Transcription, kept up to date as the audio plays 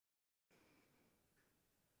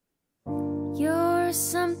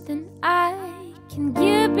something I can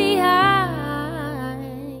get behind.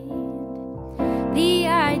 The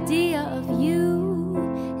idea of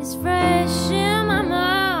you is fresh in my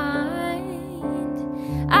mind.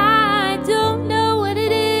 I don't know what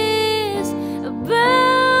it is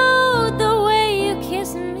about the way you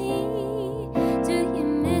kiss me. Do you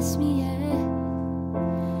miss me yet?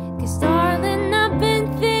 'Cause darling, I've been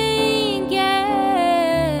thinking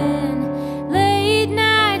late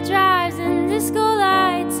night drives and disco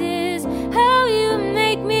lights is how you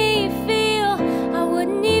make me feel. I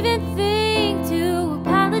wouldn't even think to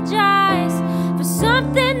apologize for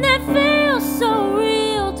something that feels so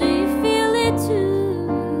real. Do you feel it too?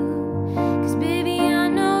 'Cause baby, I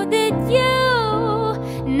know that you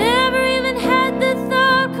never even had the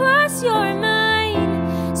thought cross your mind.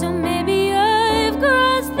 So maybe I've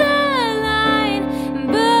crossed the line,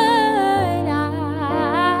 but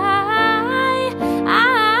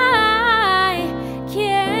I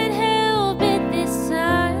can't help it this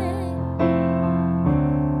time.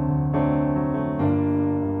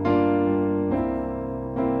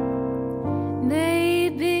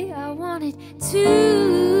 Maybe I wanted to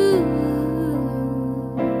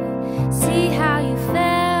see how you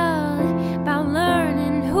felt about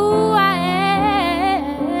learning who I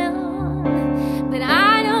am, but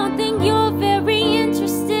I don't think you're very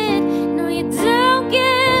interested. No, you don't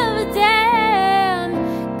give a damn.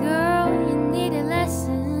 Girl, you need a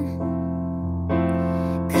lesson,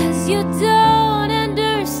 'cause you don't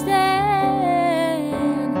understand.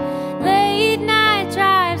 Late night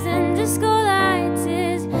drives and disco lights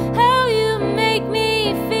is how you make me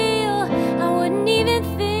feel. I wouldn't even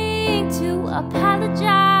think to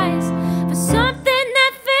apologize for something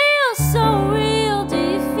that feels so real. Do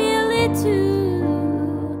you feel it too?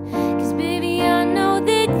 'Cause baby, I know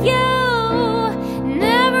that you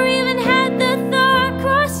never even had the thought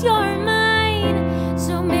cross your mind.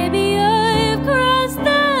 So maybe I've crossed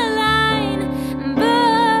the line,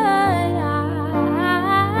 but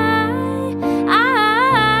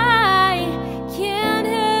I can't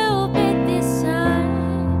help it this time.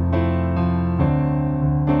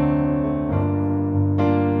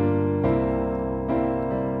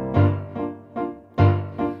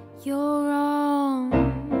 You're wrong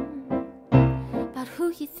about who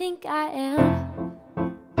you think I am.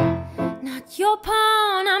 Not your palm